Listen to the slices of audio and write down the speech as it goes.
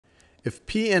If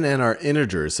p and n are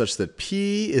integers such that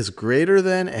p is greater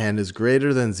than n is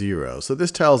greater than 0, so this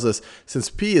tells us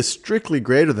since p is strictly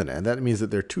greater than n, that means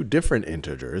that they're two different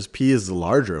integers. P is the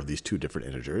larger of these two different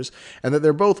integers, and that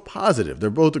they're both positive. They're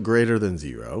both greater than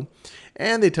 0.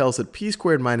 And they tell us that p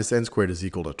squared minus n squared is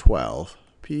equal to 12.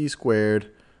 P squared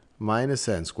minus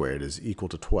n squared is equal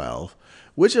to 12.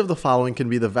 Which of the following can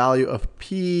be the value of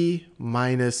p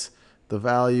minus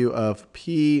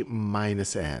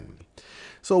n?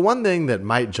 So one thing that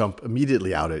might jump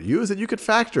immediately out at you is that you could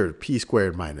factor p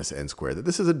squared minus n squared, that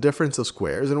this is a difference of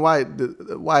squares. And why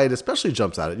it especially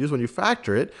jumps out at you is when you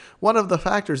factor it, one of the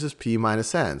factors is p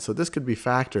minus n. So this could be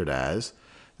factored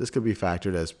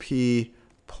as p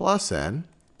plus n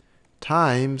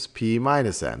times p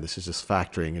minus n. This is just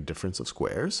factoring a difference of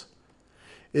squares,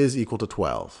 is equal to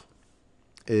 12.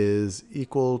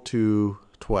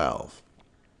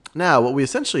 Now, what we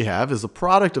essentially have is the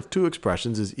product of two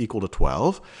expressions is equal to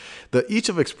 12. Each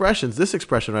of expressions, this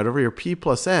expression right over here, p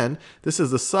plus n, this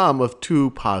is the sum of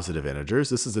two positive integers.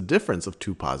 This is the difference of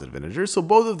two positive integers. So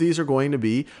both of these are going to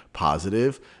be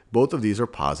positive. Both of these are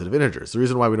positive integers. The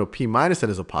reason why we know p minus n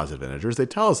is a positive integer is they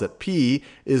tell us that p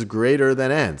is greater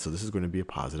than n. So this is going to be a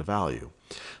positive value.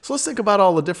 So let's think about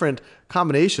all the different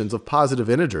combinations of positive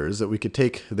integers that we could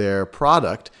take their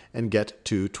product and get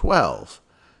to 12.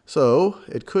 So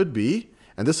it could be,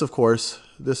 and this of course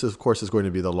is going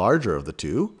to be the larger of the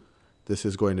two. This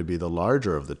is going to be the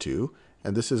larger of the two,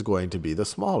 and this is going to be the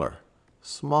smaller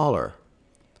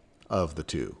of the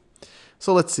two.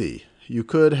 So let's see. You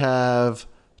could have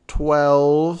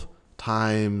 12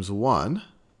 times 1.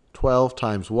 12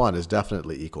 times 1 is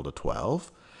definitely equal to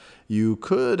 12. You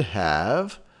could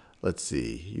have, let's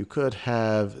see, you could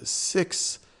have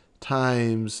 6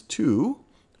 times 2,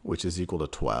 which is equal to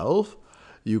 12.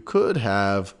 You could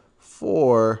have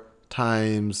 4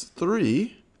 times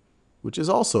 3, which is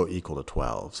also equal to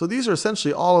 12. So these are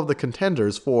essentially all of the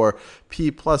contenders for p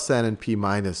plus n and p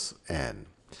minus n.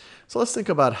 So let's think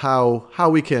about how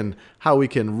we can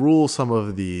rule some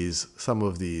of these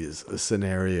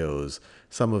scenarios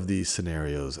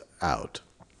out.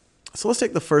 So let's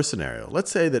take the first scenario.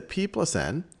 Let's say that p plus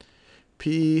n, let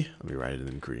me write it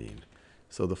in green.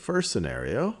 So the first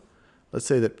scenario, let's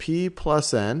say that p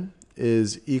plus n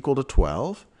is equal to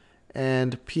 12,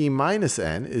 and p minus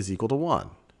n is equal to 1.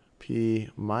 P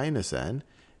minus n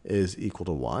is equal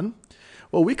to 1.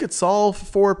 Well, we could solve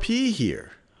for p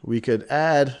here. We could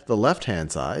add the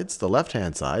left-hand sides.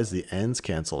 The n's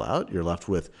cancel out. You're left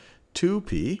with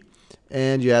 2p.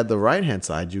 And you add the right-hand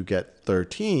side, you get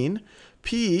 13.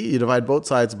 P, you divide both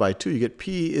sides by 2, you get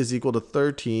p is equal to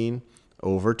 13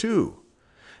 over 2.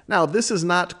 Now, this is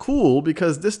not cool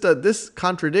because this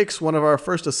contradicts one of our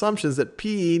first assumptions that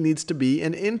p needs to be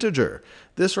an integer.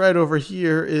 This right over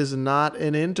here is not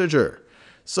an integer.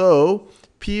 So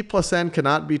p plus n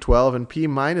cannot be 12 and p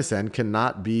minus n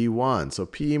cannot be 1. So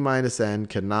p minus n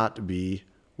cannot be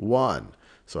 1.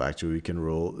 So actually we can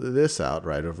rule this out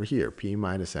right over here. P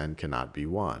minus n cannot be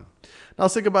 1. Now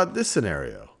let's think about this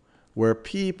scenario where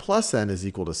p plus n is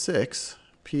equal to 6.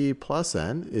 P plus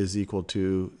n is equal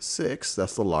to 6.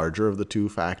 That's the larger of the two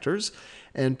factors.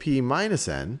 And p minus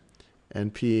n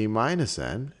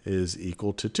is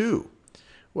equal to 2.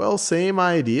 Well, same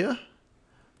idea.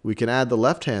 We can add the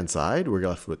left-hand side. We're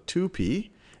left with 2p.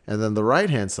 And then the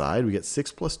right-hand side, we get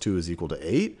 6 plus 2 is equal to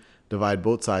 8. Divide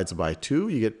both sides by 2.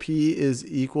 You get p is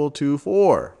equal to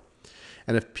 4.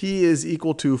 And if p is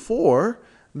equal to 4,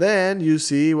 then you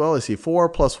see, well, let's see, 4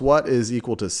 plus what is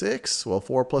equal to 6? Well,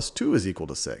 4 plus 2 is equal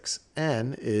to 6.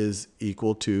 N is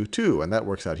equal to 2. And that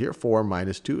works out here. 4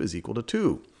 minus 2 is equal to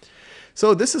 2.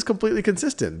 So this is completely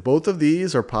consistent. Both of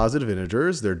these are positive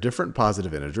integers. They're different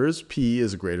positive integers. P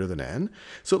is greater than n.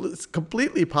 So it's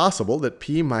completely possible that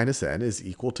p minus n is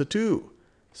equal to 2.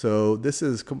 So this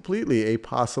is completely a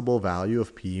possible value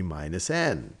of p minus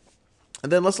n.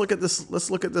 And then let's look at this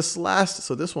last,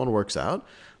 so this one works out.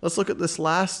 Let's look at this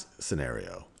last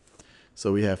scenario.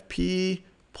 So we have p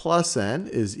plus n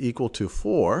is equal to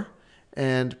 4,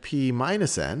 and p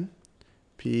minus n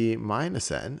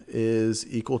is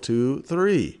equal to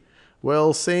 3.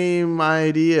 Well, same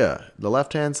idea. The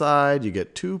left-hand side, you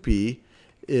get 2p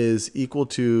is equal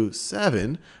to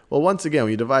 7. Well, once again,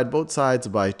 when you divide both sides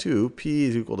by 2, p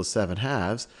is equal to 7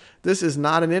 halves. This is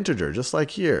not an integer, just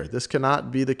like here. This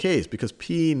cannot be the case because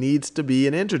p needs to be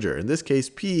an integer. In this case,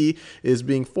 p is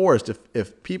being forced.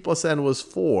 If p plus n was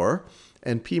 4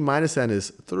 and p minus n is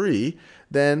 3,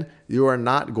 then you are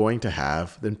not going to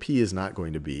have, then p is not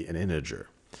going to be an integer.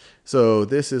 So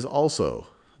this is also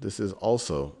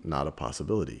not a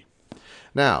possibility.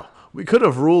 Now, we could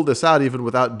have ruled this out even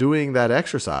without doing that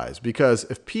exercise, because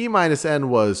if p minus n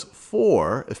was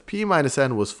 4,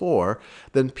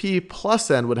 then p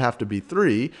plus n would have to be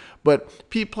 3, but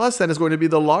p plus n is going to be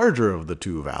the larger of the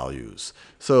two values.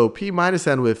 So p minus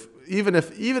n with even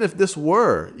if this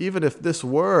were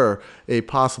a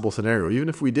possible scenario, even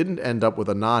if we didn't end up with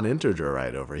a non-integer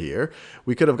right over here,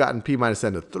 we could have gotten p minus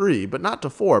n to 3, but not to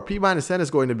 4. P minus n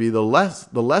is going to be the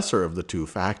lesser of the two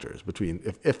factors between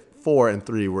if 4 and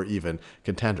 3 were even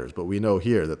contenders, but we know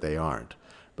here that they aren't.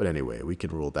 But anyway, we can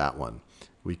rule that one.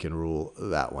 We can rule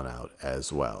that one out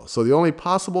as well. So the only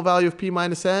possible value of p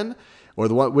minus n, or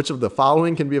which of the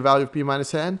following can be a value of p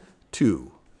minus n? 2.